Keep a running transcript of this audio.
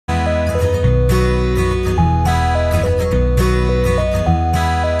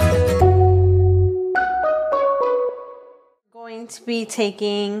to be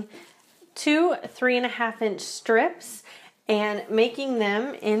taking two 3.5-inch strips and making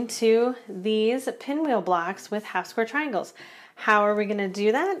them into these pinwheel blocks with half square triangles. How are we going to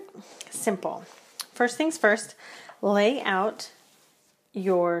do that? Simple. First things first, lay out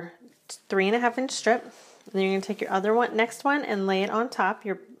your 3.5-inch strip. Then you're going to take your other one, next one, and lay it on top,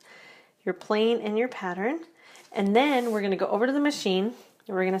 your plain and your pattern. And then we're going to go over to the machine.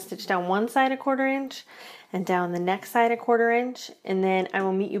 We're going to stitch down one side 1/4 inch and down the next side 1/4 inch. And then I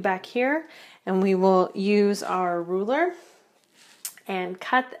will meet you back here and we will use our ruler and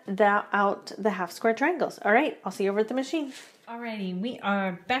cut out the half square triangles. All right, I'll see you over at the machine. Alrighty, we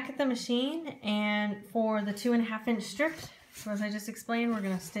are back at the machine, and for the 2.5-inch strips, so as I just explained, we're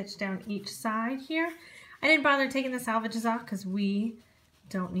going to stitch down each side here. I didn't bother taking the salvages off because we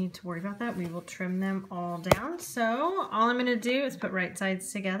don't need to worry about that. We will trim them all down. So all I'm going to do is put right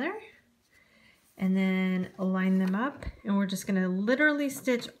sides together and then line them up, and we're just going to literally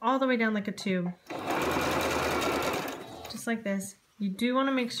stitch all the way down like a tube. Just like this. You do want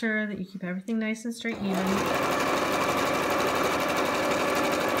to make sure that you keep everything nice and straight and even.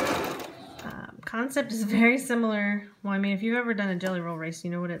 Concept is very similar. Well, I mean, if you've ever done a jelly roll race, you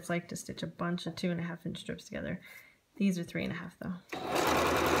know what it's like to stitch a bunch of 2.5-inch strips together. These are 3.5 though.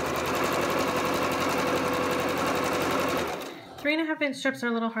 3.5-inch strips are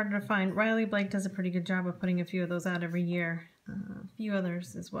a little harder to find. Riley Blake does a pretty good job of putting a few of those out every year. A few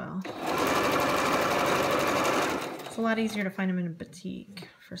others as well. It's a lot easier to find them in a boutique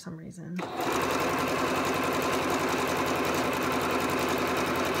for some reason.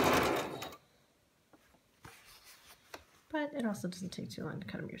 But it also doesn't take too long to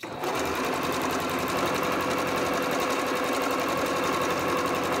cut them yourself.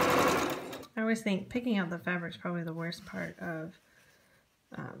 I always think picking out the fabric is probably the worst part of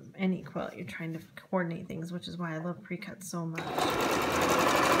any quilt. You're trying to coordinate things, which is why I love pre-cuts so much.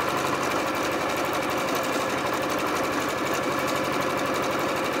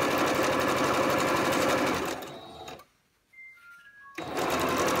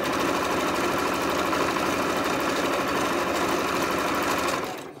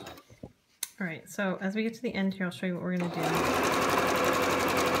 Alright, so as we get to the end here, I'll show you what we're going to do.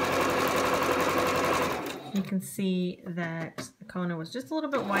 You can see that the Kona was just a little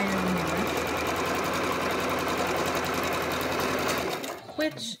bit wider than the other,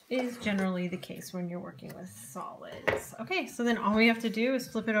 which is generally the case when you're working with solids. Okay, so then all we have to do is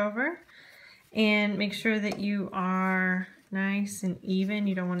flip it over and make sure that you are nice and even.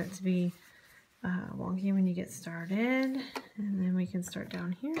 You don't want it to be wonky when you get started. And then we can start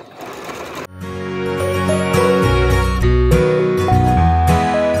down here.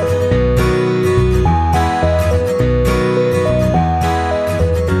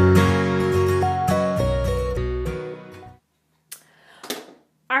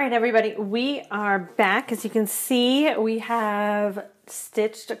 Alright everybody, we are back. As you can see, we have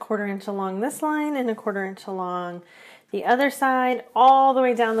stitched 1/4 inch along this line and 1/4 inch along the other side, all the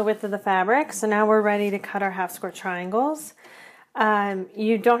way down the width of the fabric. So now we're ready to cut our half square triangles.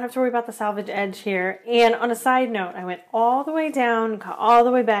 You don't have to worry about the salvage edge here. And on a side note, I went all the way down, cut all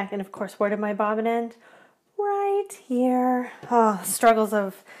the way back, and of course, where did my bobbin end? Right here. Oh, struggles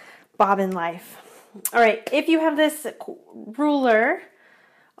of bobbin life. All right, if you have this ruler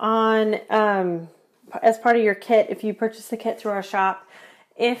on as part of your kit, if you purchase the kit through our shop,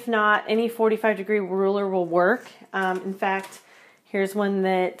 if not, any 45-degree ruler will work. In fact, here's one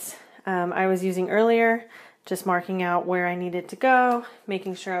that I was using earlier, just marking out where I needed to go,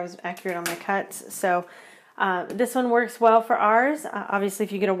 making sure I was accurate on my cuts. So this one works well for ours. Obviously,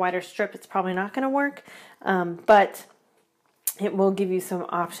 if you get a wider strip, it's probably not going to work, but it will give you some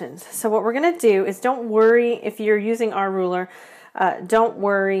options. So what we're going to do is, don't worry if you're using our ruler, don't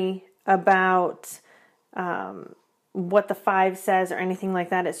worry about what the 5 says or anything like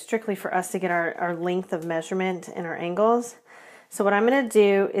that. It's strictly for us to get our length of measurement and our angles. So what I'm going to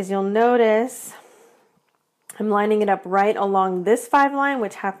do is, you'll notice I'm lining it up right along this 5 line,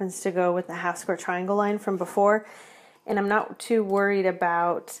 which happens to go with the half square triangle line from before. And I'm not too worried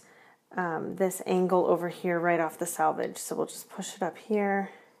about this angle over here right off the salvage. So we'll just push it up here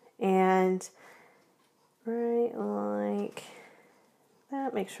and right like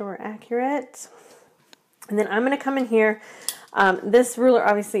that. Make sure we're accurate. And then I'm going to come in here. This ruler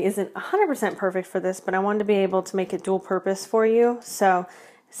obviously isn't 100% perfect for this, but I wanted to be able to make it dual purpose for you. So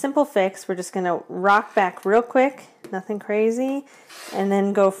simple fix, we're just going to rock back real quick, nothing crazy, and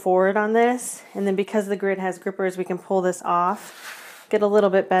then go forward on this. And then because the grid has grippers, we can pull this off, get a little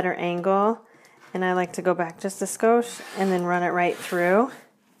bit better angle. And I like to go back just a skosh and then run it right through.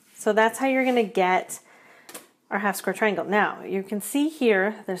 So that's how you're going to get our half square triangle. Now you can see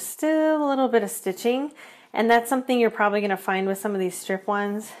here there's still a little bit of stitching, and that's something you're probably going to find with some of these strip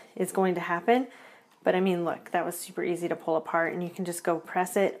ones is going to happen. But I mean, look, that was super easy to pull apart, and you can just go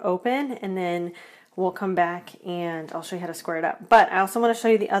press it open, and then we'll come back and I'll show you how to square it up. But I also want to show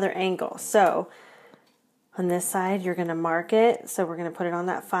you the other angle. So on this side, you're going to mark it. So we're going to put it on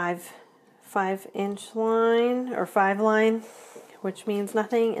that 5-inch line or 5 line, which means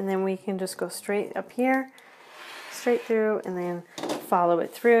nothing. And then we can just go straight up here, straight through, and then follow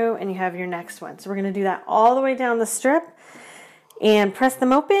it through, and you have your next one. So we're going to do that all the way down the strip and press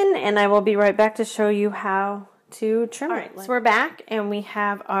them open, and I will be right back to show you how to trim it. All right, so we're back and we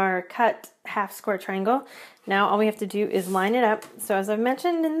have our cut half square triangle. Now all we have to do is line it up. So as I've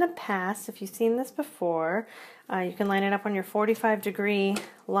mentioned in the past, if you've seen this before, you can line it up on your 45-degree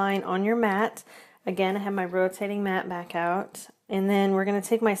line on your mat. Again, I have my rotating mat back out, and then we're going to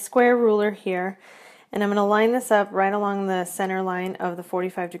take my square ruler here, and I'm going to line this up right along the center line of the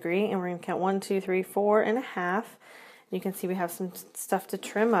 45-degree, and we're going to count 1, 2, 3, 4.5. You can see we have some stuff to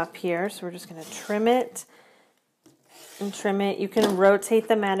trim up here, so we're just going to trim it and trim it. You can rotate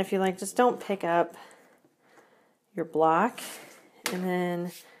the mat if you like, just don't pick up your block. And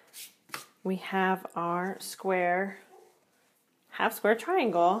then we have our square, half square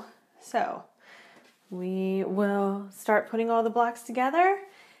triangle. So we will start putting all the blocks together,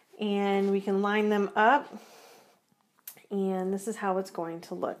 and we can line them up, and this is how it's going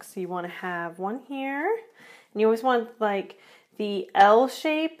to look. So you want to have one here, and you always want like the L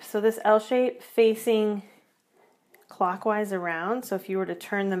shape, so this L shape facing clockwise around. So if you were to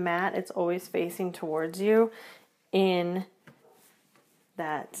turn the mat, it's always facing towards you in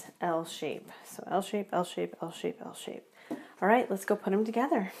that L shape. So L shape, L shape, L shape, L shape. All right, let's go put them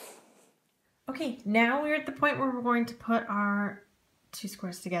together. Okay, now we're at the point where we're going to put our 2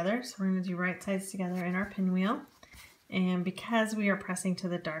 squares together. So we're going to do right sides together in our pinwheel. And because we are pressing to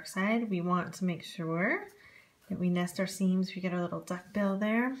the dark side, we want to make sure that we nest our seams. We get our little duckbill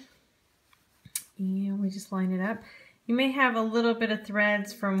there. And we just line it up. You may have a little bit of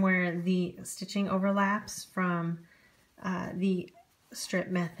threads from where the stitching overlaps from the strip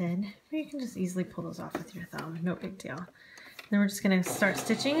method. But you can just easily pull those off with your thumb. No big deal. Then we're just going to start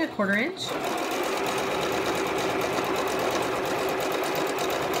stitching 1/4 inch.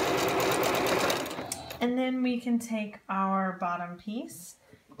 And then we can take our bottom piece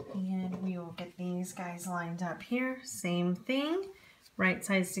and we will get these guys lined up here. Same thing, right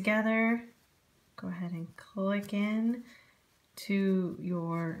sides together. Go ahead and click in to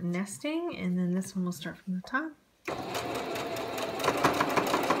your nesting, and then this one will start from the top.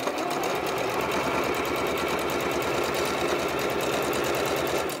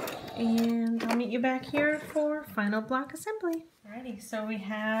 And I'll meet you back here for final block assembly. Alrighty, so we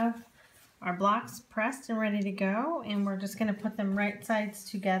have our blocks pressed and ready to go, and we're just going to put them right sides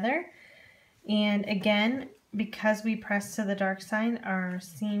together. And again, because we press to the dark side, our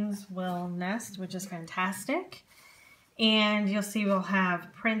seams will nest, which is fantastic. And you'll see we'll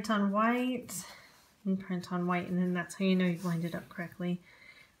have print on white and print on white, and then that's how you know you've lined it up correctly.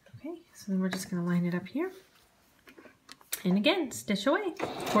 Okay, so then we're just going to line it up here. And again, stitch away,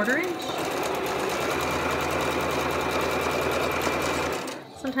 1/4 inch.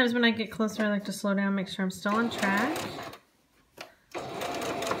 Sometimes when I get closer, I like to slow down, make sure I'm still on track.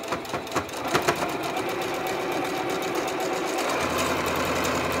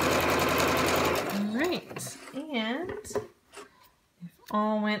 All right, and if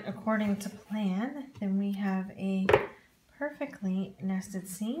all went according to plan, then we have a perfectly nested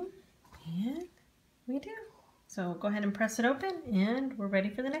seam, and we do. So go ahead and press it open, and we're ready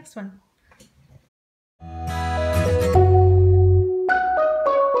for the next one.